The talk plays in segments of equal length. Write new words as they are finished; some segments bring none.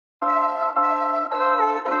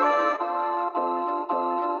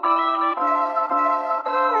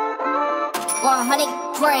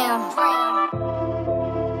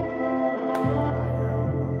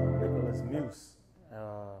Nicholas Muse.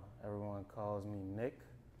 Everyone calls me Nick.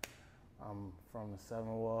 I'm from the Seven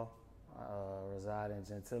Wall. I reside in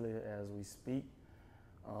Gentilly as we speak.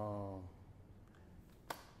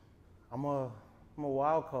 I'm a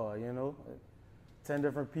wild card, you know. 10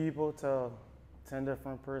 different people to 10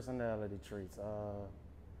 different personality traits.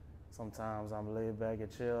 Sometimes I'm laid back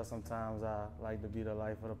and chill. Sometimes I like to be the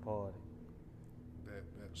life of the party.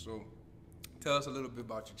 So, tell us a little bit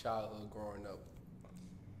about your childhood growing up.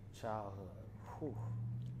 Childhood. Whew.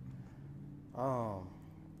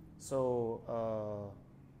 So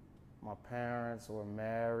my parents were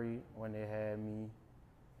married when they had me,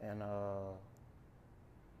 and a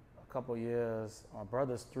couple years. My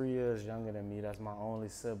brother's 3 years younger than me. That's my only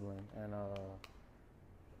sibling, and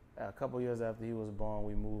a couple years after he was born,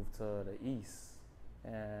 we moved to the east.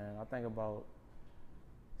 And I think about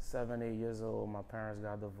 7, 8 years old, my parents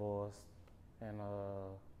got divorced, and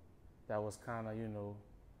that was kind of, you know,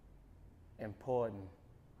 important.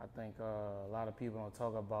 I think a lot of people don't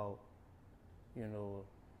talk about, you know,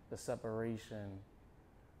 the separation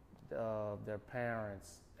of their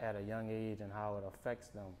parents at a young age and how it affects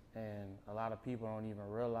them. And a lot of people don't even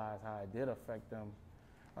realize how it did affect them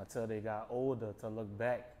until they got older to look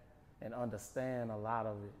back and understand a lot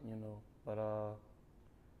of it, you know. But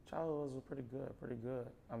childhood was pretty good.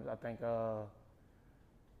 I think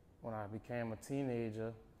when I became a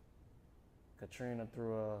teenager, Katrina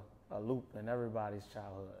threw a loop in everybody's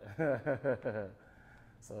childhood.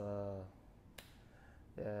 So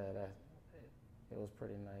yeah, it was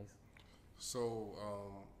pretty nice. So,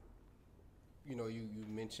 you know, you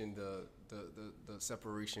mentioned the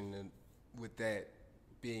separation, and with that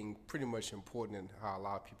being pretty much important and how a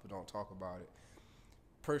lot of people don't talk about it.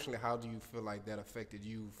 Personally, how do you feel like that affected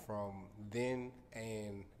you from then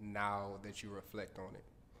and now that you reflect on it?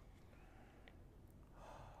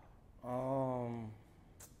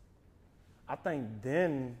 I think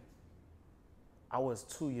then I was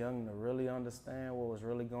too young to really understand what was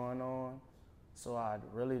really going on, so I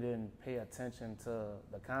really didn't pay attention to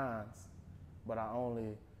the cons, but I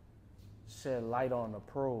only shed light on the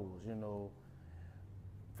pros, you know.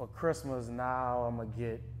 For Christmas now, I'm gonna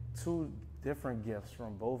get 2 different gifts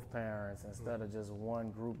from both parents instead of just one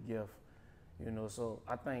group gift, you know. So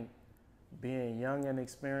I think being young and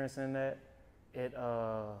experiencing that, it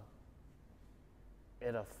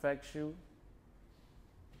affects you,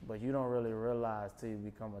 but you don't really realize till you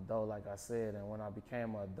become adult, like I said. And when I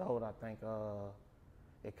became an adult, I think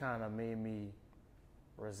it kind of made me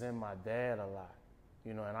resent my dad a lot,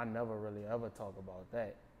 you know, and I never really ever talk about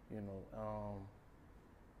that, you know.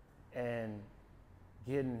 And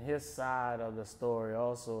getting his side of the story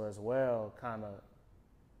also as well kind of,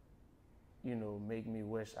 you know, make me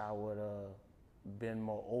wish I would have been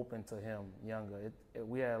more open to him younger.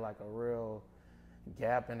 We had like a real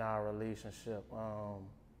gap in our relationship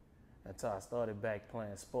until I started back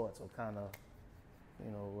playing sports, what kind of,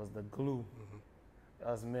 you know, was the glue.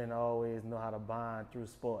 Mm-hmm. Us men always know how to bond through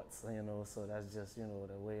sports, you know, so that's just, you know,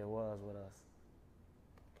 the way it was with us.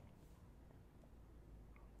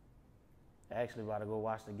 Actually about to go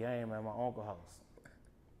watch the game at my uncle's house.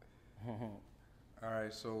 All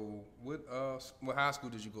right, so what high school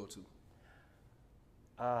did you go to?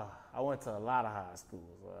 I went to a lot of high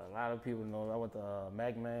schools. A lot of people know I went to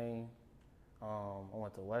McMain. I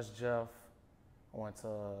went to West Jeff. I went to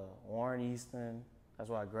Warren Easton. That's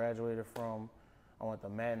where I graduated from. I went to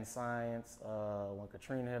Madden Science. When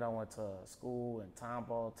Katrina hit, I went to school in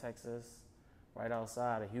Tomball, Texas, right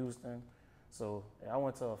outside of Houston. So yeah, I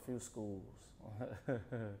went to a few schools.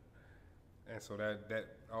 And so that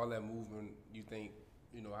all that movement, you think,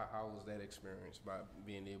 you know, how was that experience by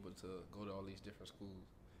being able to go to all these different schools?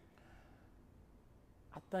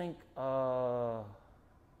 I think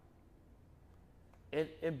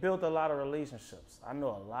it built a lot of relationships. I know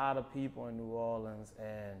a lot of people in New Orleans,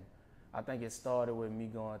 and I think it started with me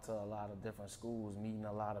going to a lot of different schools, meeting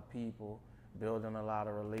a lot of people, building a lot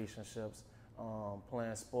of relationships.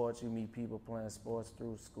 Playing sports, you meet people playing sports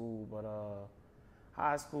through school, but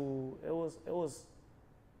high school,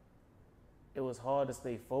 it was hard to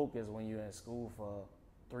stay focused when you're in school for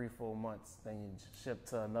 3-4 months. Then you ship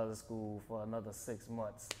to another school for another 6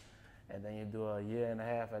 months, and then you do a year and a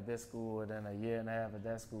half at this school, and then a year and a half at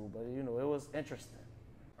that school. But you know, it was interesting.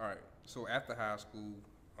 All right. So after high school,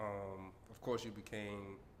 of course, you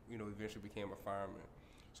eventually became a fireman.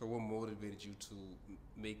 So what motivated you to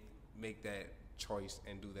make that choice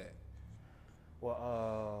and do that?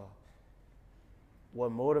 Well,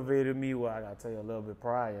 what motivated me, well, I gotta tell you a little bit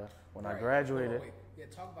prior. When I graduated. Yeah,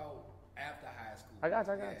 talk about after high school. I got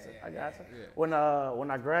you. Yeah.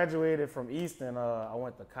 When I graduated from Easton, I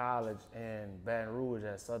went to college in Baton Rouge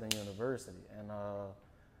at Southern University, and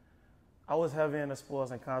I was heavy into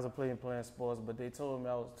sports and contemplating playing sports, but they told me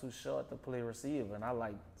I was too short to play receiver, and I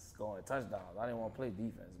like scoring touchdowns. I didn't want to play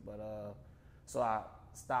defense, but so I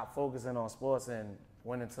stopped focusing on sports and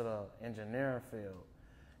went into the engineering field.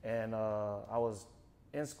 And I was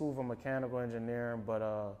in school for mechanical engineering,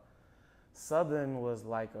 but Southern was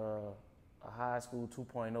like a high school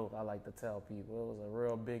 2.0, I like to tell people. It was a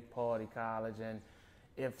real big party college, and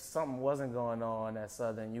if something wasn't going on at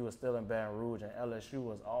Southern, you were still in Baton Rouge, and LSU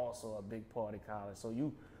was also a big party college. So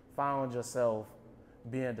you found yourself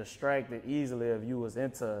being distracted easily if you was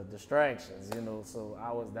into distractions, you know. So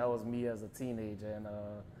that was me as a teenager, and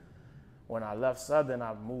when I left Southern,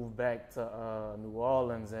 I moved back to New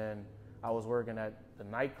Orleans, and I was working at the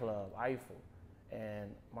nightclub Eiffel,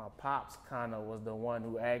 and my pops kind of was the one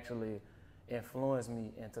who actually influenced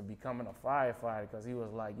me into becoming a firefighter, because he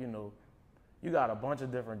was like, you know, you got a bunch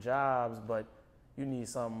of different jobs, but you need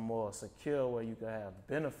something more secure where you can have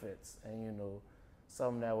benefits and, you know,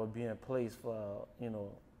 something that would be in place for, you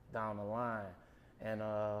know, down the line. And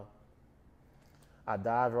I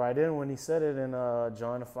dived right in when he said it and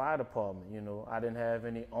joined the fire department. You know, I didn't have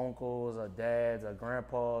any uncles or dads or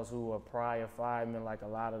grandpas who were prior firemen like a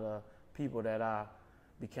lot of the people that I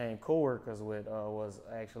became co-workers with, was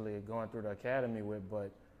actually going through the academy with,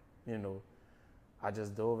 but, you know, I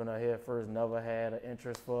just dove in her head first, never had an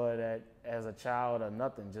interest for it as a child or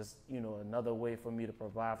nothing, just, you know, another way for me to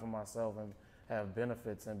provide for myself and have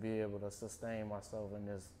benefits and be able to sustain myself in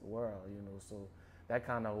this world, you know. So that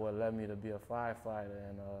kind of what led me to be a firefighter,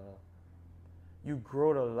 and you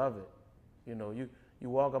grow to love it. You know, you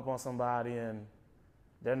walk up on somebody and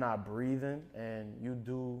they're not breathing, and you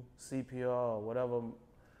do CPR or whatever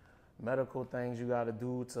medical things you got to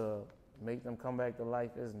do to make them come back to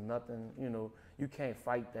life. Is nothing, you know, you can't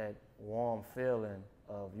fight that warm feeling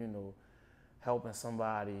of, you know, helping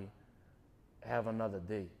somebody have another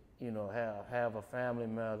day, you know, have a family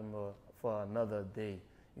member for another day.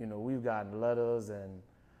 You know, we've gotten letters and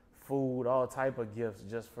food, all type of gifts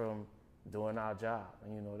just from doing our job.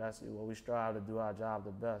 And, you know, that's what we strive to do, our job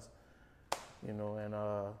the best, you know, and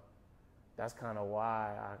that's kind of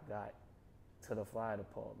why I got to the fire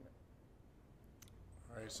department.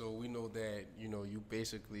 All right, so we know that, you know, you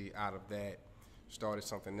basically out of that started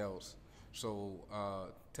something else. So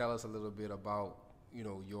tell us a little bit about, you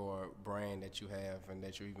know, your brand that you have and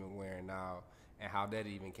that you're even wearing now, and how that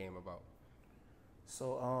even came about.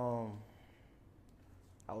 So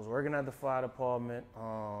I was working at the fire department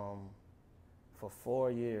for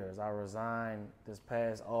 4 years. I resigned this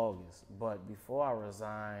past August, but before I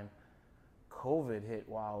resigned, COVID hit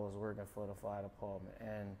while I was working for the fire department,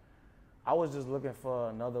 and I was just looking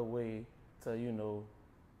for another way to, you know,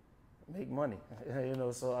 make money, you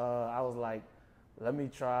know. So I was like, let me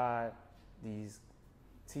try these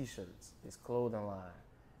T-shirts, this clothing line,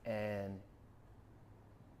 and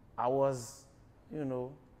I was, you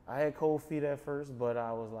know, I had cold feet at first, but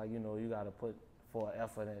I was like, you know, you got to put forth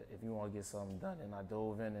effort if you want to get something done. And I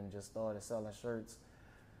dove in and just started selling shirts,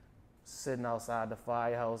 sitting outside the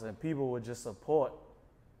firehouse, and people would just support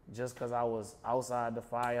just because I was outside the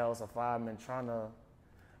firehouse, a fireman trying to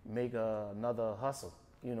make another hustle,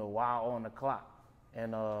 you know, while on the clock.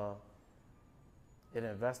 And it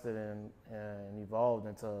invested in and evolved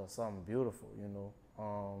into something beautiful, you know.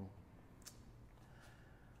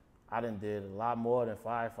 I done did a lot more than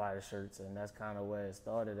firefighter shirts, and that's kind of where it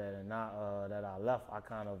started at. And now that I left, I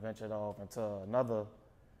kind of ventured off into another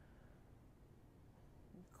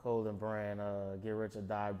clothing brand, Get Rich or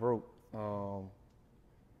Die Broke.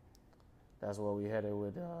 That's where we headed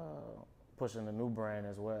with pushing a new brand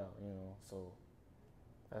as well, you know. So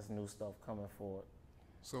that's new stuff coming forward.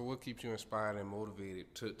 So what keeps you inspired and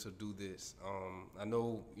motivated to do this? I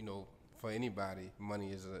know, you know, for anybody,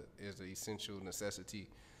 money is an essential necessity,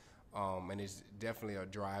 and it's definitely a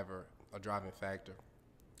driving factor.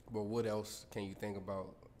 But what else can you think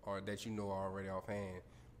about, or that you know already offhand,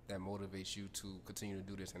 that motivates you to continue to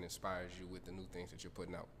do this and inspires you with the new things that you're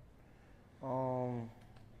putting out?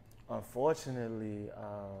 Unfortunately,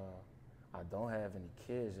 I don't have any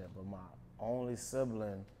kids yet, but my only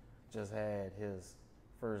sibling just had his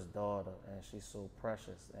first daughter, and she's so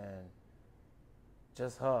precious, and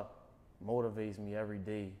just her motivates me every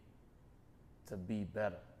day to be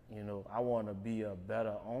better. You know, I want to be a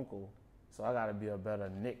better uncle, so I got to be a better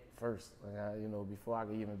Nick first, you know, before I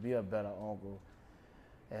can even be a better uncle.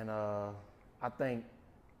 And I think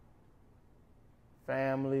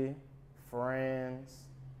family, friends,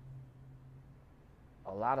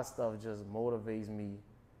 a lot of stuff just motivates me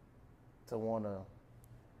to want to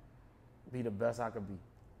be the best I could be.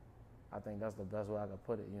 I think that's the best way I could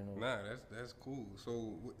put it, you know. Nah, that's cool.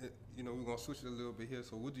 So, you know, we're gonna switch it a little bit here.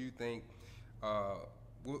 So, what do you think?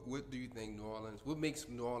 What do you think New Orleans? What makes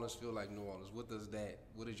New Orleans feel like New Orleans? What does that?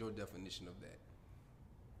 What is your definition of that?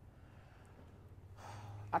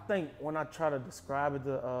 I think when I try to describe it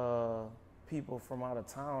to people from out of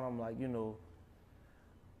town, I'm like, you know,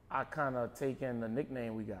 I kind of take in the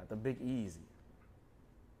nickname we got, the Big Easy.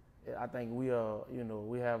 I think we are, you know,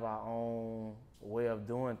 we have our own way of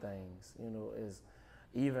doing things. You know, is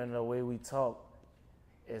even the way we talk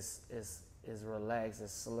is relaxed,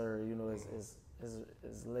 it's slurred. You know,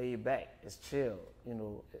 it's laid back, it's chill. You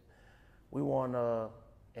know, we want to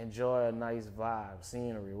enjoy a nice vibe,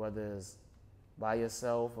 scenery, whether it's by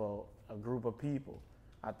yourself or a group of people.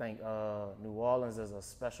 I think New Orleans is a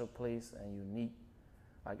special place and unique.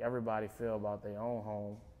 Like everybody feel about their own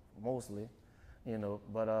home, mostly, you know.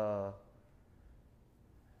 But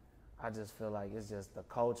I just feel like it's just the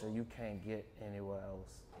culture you can't get anywhere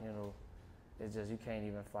else. You know, it's just you can't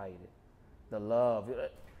even fight it. The love.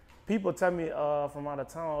 People tell me from out of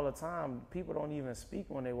town all the time. People don't even speak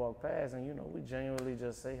when they walk past, and you know, we genuinely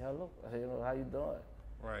just say hello. You know, how you doing?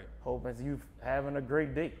 Right. Hoping you having a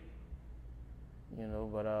great day. You know,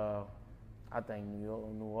 but I think New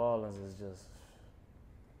Orleans is just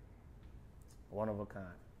one of a kind.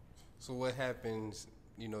 So what happens,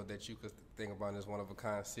 you know, that you could think about as one of a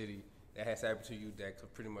kind city that has happened to you that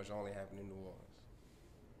could pretty much only happen in New Orleans?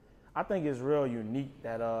 I think it's real unique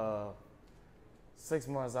that 6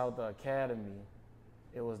 months out the academy,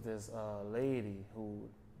 it was this lady who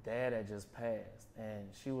dad had just passed, and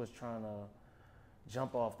she was trying to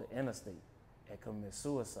jump off the interstate and commit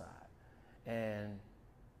suicide. And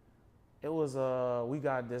it was, we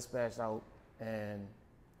got dispatched out, and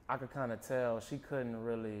I could kind of tell she couldn't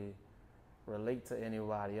really relate to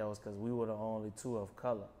anybody else because we were the only two of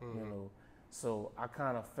color, you know. So I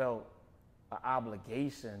kind of felt an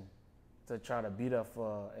obligation to try to beat her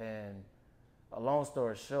for her. And a long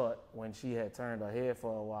story short, when she had turned her head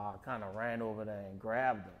for a while, I kind of ran over there and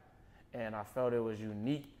grabbed her. And I felt it was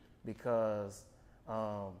unique because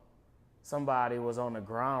somebody was on the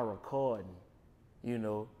ground recording, you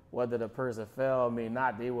know, whether the person fell or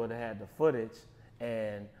not, they would have had the footage.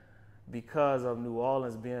 And because of New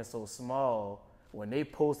Orleans being so small, when they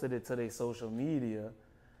posted it to their social media,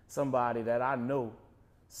 somebody that I know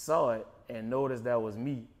saw it and noticed that was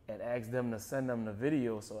me and asked them to send them the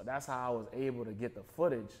video. So that's how I was able to get the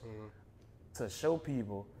footage to show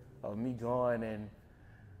people of me going and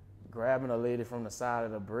grabbing a lady from the side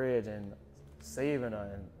of the bridge and saving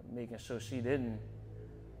her and making sure she didn't,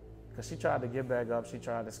 because she tried to get back up, she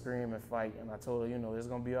tried to scream and fight, and I told her, you know, it's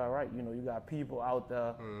gonna be all right. You know, you got people out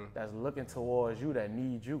there that's looking towards you that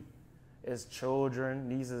need you. It's children,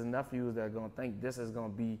 nieces, and nephews that are gonna think this is gonna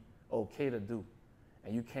be okay to do,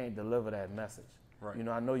 and you can't deliver that message. Right. You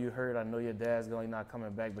know, I know you heard, I know your dad's going, not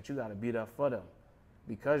coming back, but you gotta be there for them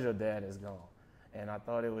because your dad is gone. And I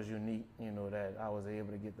thought it was unique, you know, that I was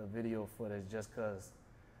able to get the video footage just because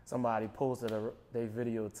somebody posted their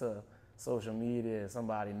video to social media and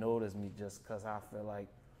somebody noticed me just because I feel like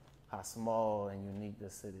how small and unique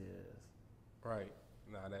this city is. Right.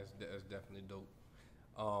 Nah, that's definitely dope.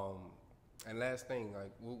 And last thing,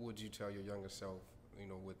 like, what would you tell your younger self, you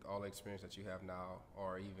know, with all the experience that you have now,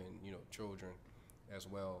 or even, you know, children as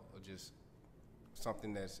well, or just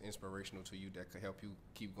something that's inspirational to you that could help you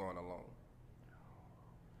keep going along?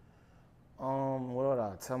 What would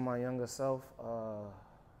I tell my younger self?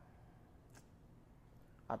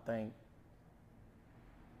 I think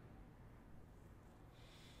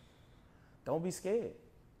don't be scared.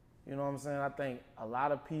 You know what I'm saying? I think a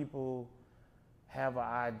lot of people have an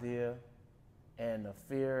idea and the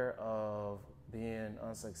fear of being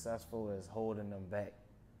unsuccessful is holding them back.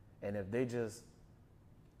 And if they just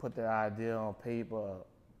put their idea on paper,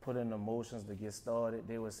 put in the motions to get started,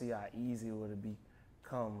 they would see how easy it would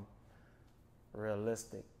become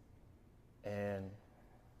realistic and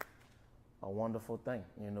a wonderful thing,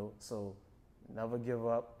 you know. So never give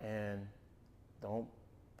up and don't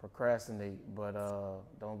procrastinate, but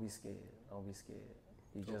don't be scared. Don't be scared.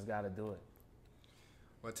 You just got to do it.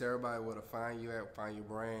 Well, tell everybody where to find you at, find your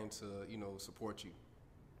brand to, you know, support you.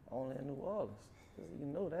 Only in New Orleans. You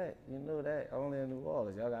know that. You know that. Only in New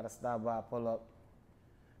Orleans. Y'all got to stop by, pull up.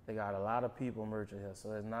 They got a lot of people merch here,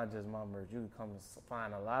 so it's not just my merch. You can come and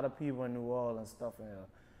find a lot of people in New Orleans stuff in here,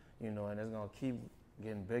 you know, and it's going to keep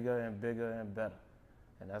getting bigger and bigger and better.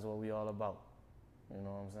 And that's what we all about. You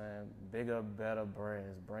know what I'm saying? Bigger, better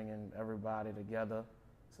brands, bringing everybody together,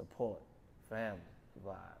 support, family,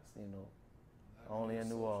 vibes, you know. Only in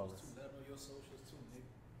New Orleans. Let know your socials too, nigga.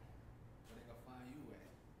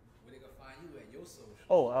 your social?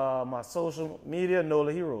 Oh, my social media,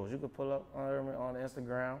 Nola Heroes. You can pull up on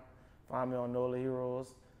Instagram, find me on Nola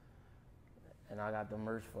Heroes, and I got the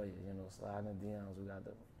merch for you. You know, slide in the DMs. We got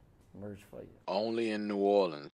the merch for you. Only in New Orleans.